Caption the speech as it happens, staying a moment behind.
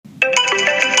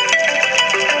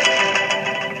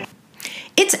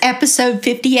It's episode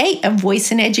 58 of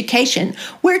Voice in Education,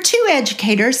 where two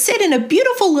educators sit in a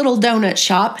beautiful little donut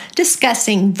shop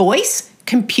discussing voice,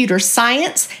 computer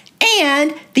science,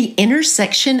 and the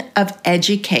intersection of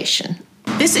education.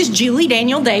 This is Julie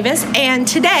Daniel Davis, and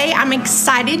today I'm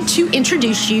excited to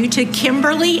introduce you to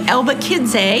Kimberly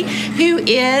Elba-Kidze, who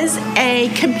is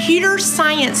a computer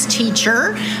science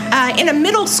teacher in a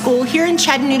middle school here in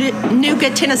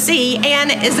Chattanooga, Tennessee,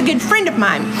 and is a good friend of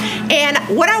mine. And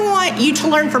what I want you to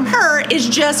learn from her is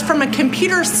just from a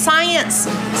computer science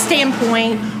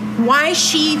standpoint, why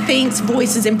she thinks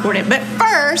voice is important. But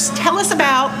first, tell us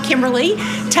about Kimberly.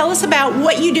 Tell us about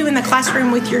what you do in the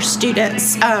classroom with your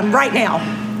students right now.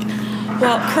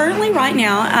 Well, currently right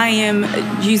now I am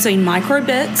using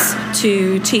microbits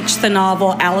to teach the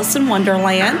novel Alice in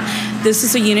Wonderland. This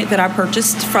is a unit that I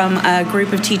purchased from a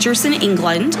group of teachers in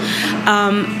England.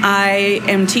 I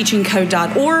am teaching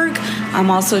code.org. I'm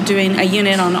also doing a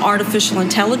unit on artificial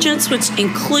intelligence, which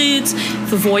includes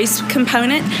the voice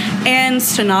component and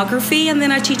stenography, and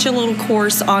then I teach a little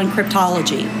course on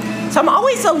cryptology. So I'm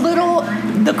always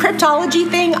the cryptology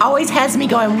thing always has me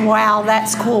going, wow,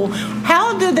 that's cool.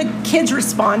 How do the kids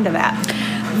respond to that?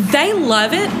 They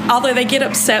love it, although they get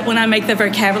upset when I make the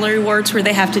vocabulary words where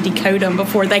they have to decode them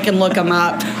before they can look them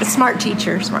up. Smart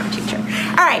teacher.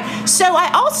 All right, so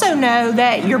I also know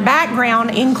that your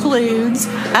background includes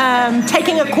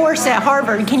taking a course at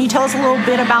Harvard. Can you tell us a little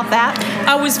bit about that?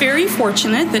 I was very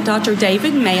fortunate that Dr.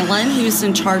 David Malin, who's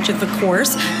in charge of the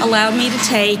course, allowed me to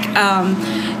take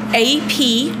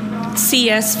AP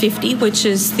CS50, which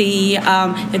is the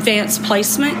advanced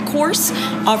placement course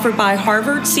offered by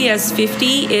Harvard.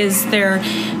 CS50 is their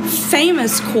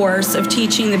famous course of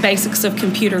teaching the basics of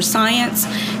computer science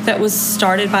that was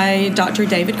started by Dr.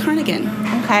 David Kernighan.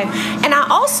 Okay. And I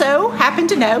also happen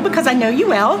to know, because I know you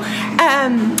well,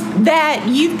 that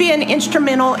you've been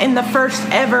instrumental in the first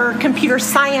ever computer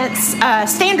science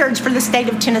standards for the state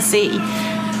of Tennessee.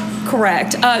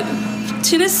 Correct.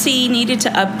 Tennessee needed to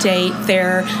update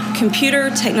their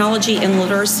computer technology and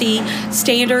literacy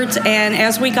standards, and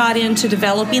as we got into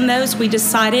developing those, we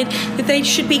decided that they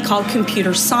should be called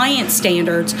computer science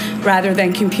standards rather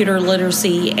than computer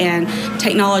literacy and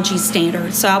technology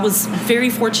standards. So I was very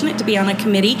fortunate to be on a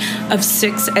committee of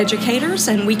 6 educators,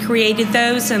 and we created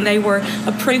those, and they were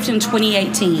approved in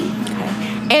 2018.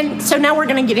 And so now we're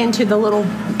going to get into a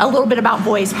little bit about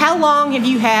voice. How long have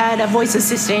you had a voice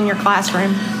assistant in your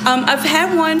classroom? I've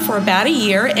had one for about a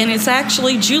year, and it's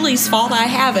actually Julie's fault I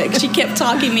have it. She kept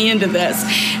talking me into this.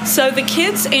 So the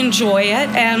kids enjoy it,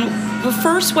 and the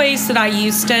first ways that I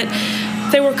used it,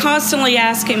 they were constantly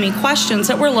asking me questions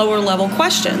that were lower level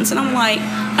questions. And I'm like,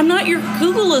 I'm not your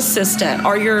Google Assistant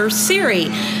or your Siri.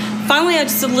 Finally, I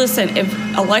just said, listen, if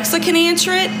Alexa can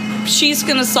answer it, she's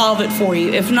going to solve it for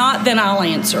you. If not, then I'll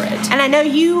answer it. And I know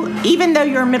you, even though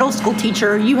you're a middle school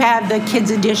teacher, you have the Kids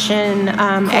Edition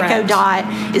Echo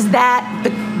Dot. Is that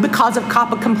because of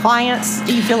COPPA compliance?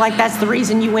 Do you feel like that's the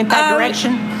reason you went that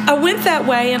direction? I went that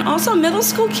way, and also middle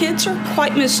school kids are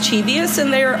quite mischievous,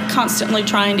 and they're constantly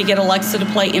trying to get Alexa to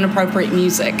play inappropriate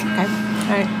music. Okay.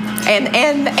 All right.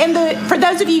 And for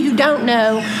those of you who don't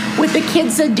know, with the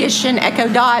Kids Edition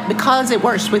Echo Dot, because it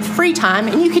works with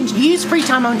FreeTime, and you can use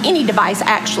FreeTime on any device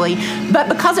actually, but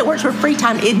because it works with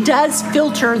FreeTime, it does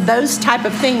filter those type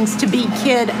of things to be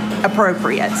kid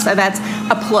appropriate. So that's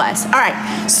a plus. All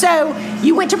right. So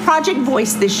you went to Project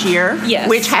Voice this year, yes,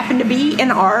 which happened to be in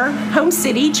our home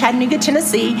city, Chattanooga,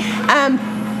 Tennessee.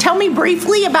 Tell me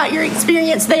briefly about your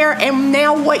experience there and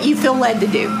now what you feel led to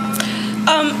do.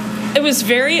 It was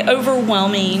very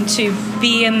overwhelming to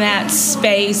be in that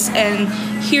space and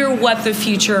hear what the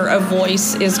future of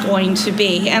voice is going to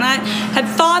be. And I had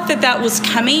thought that was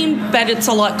coming, but it's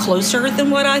a lot closer than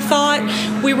what I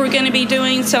thought we were going to be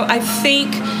doing. So I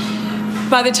think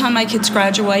by the time my kids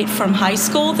graduate from high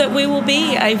school that we will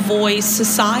be a voice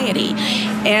society.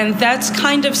 And that's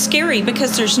kind of scary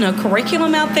because there's no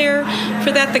curriculum out there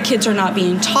for that. The kids are not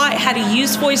being taught how to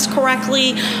use voice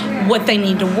correctly, what they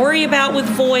need to worry about with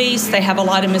voice. They have a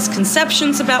lot of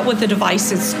misconceptions about what the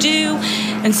devices do,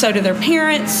 and so do their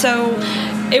parents. So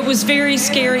it was very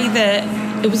scary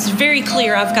that it was very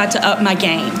clear I've got to up my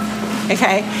game.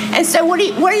 Okay. And so what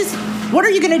are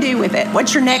you going to do with it?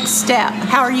 What's your next step?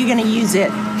 How are you going to use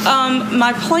it?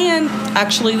 My plan,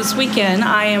 actually, this weekend,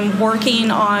 I am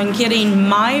working on getting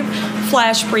my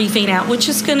flash briefing out, which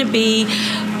is going to be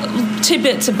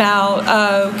tidbits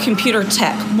about computer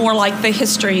tech, more like the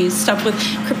history, stuff with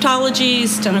cryptology,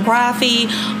 stenography,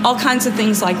 all kinds of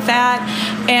things like that.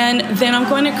 And then I'm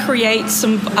going to create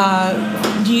some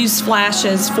news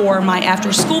flashes for my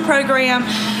after-school program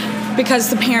because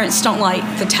the parents don't like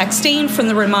the texting from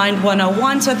the Remind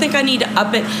 101. So I think I need to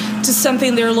up it to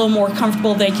something they're a little more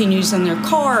comfortable they can use in their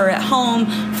car or at home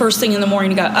first thing in the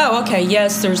morning to go, oh, okay,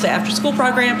 yes, there's the after school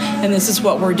program, and this is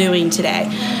what we're doing today.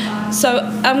 So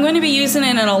I'm going to be using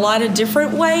it in a lot of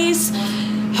different ways.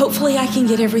 Hopefully I can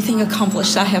get everything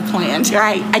accomplished I have planned.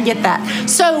 Right, I get that.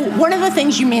 So one of the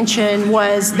things you mentioned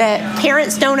was that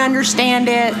parents don't understand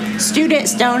it,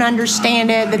 students don't understand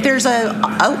it, that there's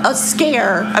a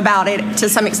scare about it to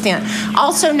some extent.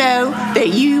 Also know that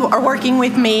you are working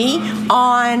with me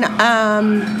on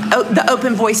the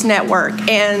Open Voice Network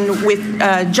and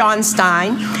with John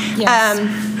Stein. Yes.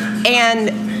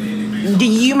 And do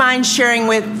you mind sharing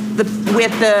with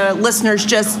the listeners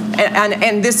just,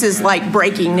 and this is like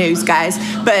breaking news, guys,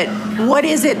 but what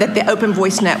is it that the Open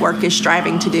Voice Network is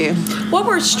striving to do? What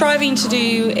we're striving to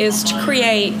do is to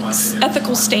create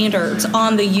ethical standards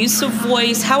on the use of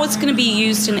voice, how it's going to be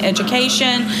used in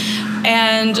education,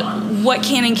 and what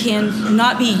can and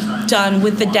cannot be done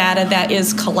with the data that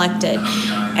is collected.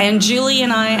 And Julie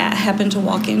and I happened to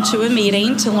walk into a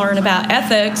meeting to learn about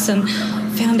ethics and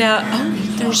found out,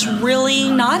 there's really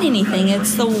not anything.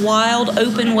 It's the wild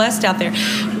open west out there.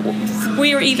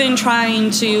 We are even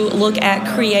trying to look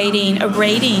at creating a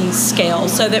rating scale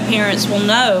so that parents will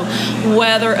know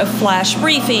whether a flash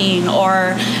briefing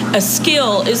or a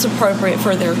skill is appropriate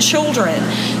for their children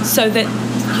so that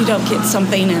you don't get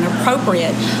something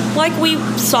inappropriate. Like we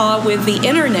saw with the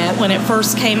internet when it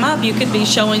first came up, you could be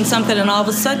showing something and all of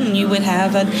a sudden you would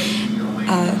have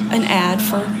an ad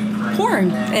for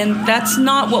porn, and that's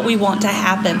not what we want to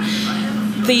happen.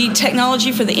 The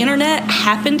technology for the internet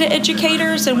happened to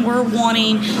educators, and we're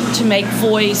wanting to make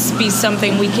voice be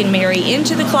something we can marry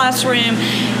into the classroom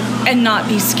and not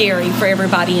be scary for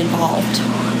everybody involved.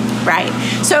 Right.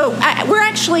 So we're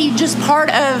actually just part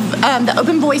of the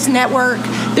Open Voice Network.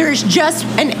 There's just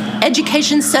an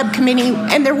education subcommittee,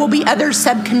 and there will be other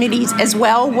subcommittees as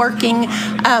well working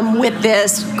with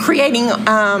this, creating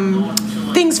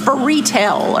things for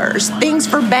retailers, things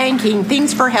for banking,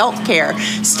 things for healthcare,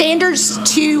 standards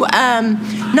to,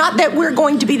 not that we're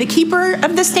going to be the keeper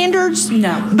of the standards,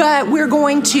 no, but we're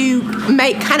going to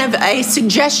make kind of a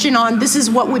suggestion on this is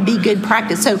what would be good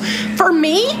practice. So for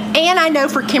me, and I know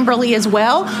for Kimberly as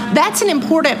well, that's an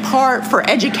important part for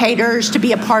educators to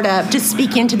be a part of, to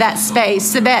speak into that space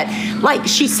so that, like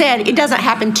she said, it doesn't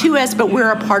happen to us, but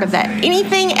we're a part of that.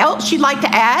 Anything else you'd like to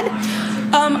add?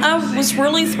 I was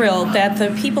really thrilled that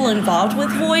the people involved with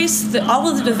voice, all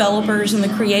of the developers and the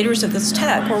creators of this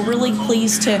tech were really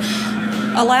pleased to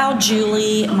allow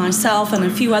Julie, myself, and a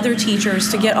few other teachers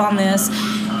to get on this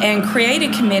and create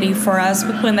a committee for us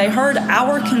when they heard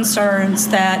our concerns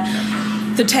that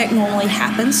the tech normally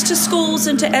happens to schools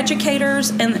and to educators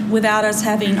and without us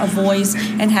having a voice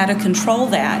and how to control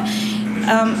that.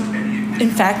 In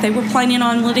fact, they were planning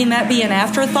on letting that be an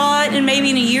afterthought and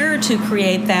maybe in a year or two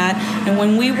create that. And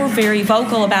when we were very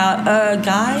vocal about,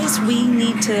 guys, we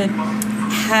need to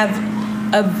have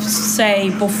a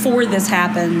say before this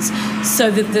happens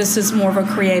so that this is more of a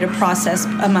creative process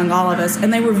among all of us.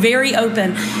 And they were very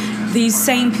open. These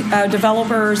same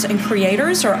developers and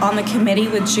creators are on the committee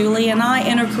with Julie and I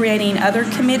and are creating other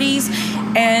committees,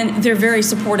 and they're very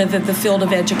supportive of the field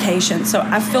of education. So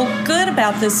I feel good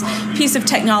about this piece of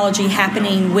technology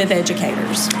happening with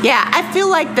educators. Yeah, I feel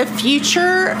like the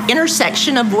future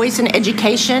intersection of voice and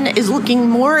education is looking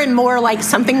more and more like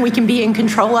something we can be in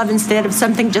control of instead of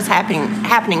something just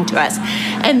happening to us.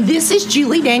 And this is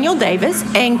Julie Daniel Davis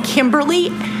and Kimberly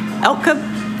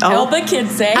Elba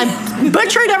Kinsey. I'm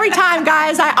butchered every time,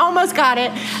 guys. I almost got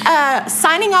it.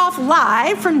 Signing off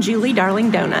live from Julie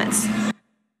Darling Donuts.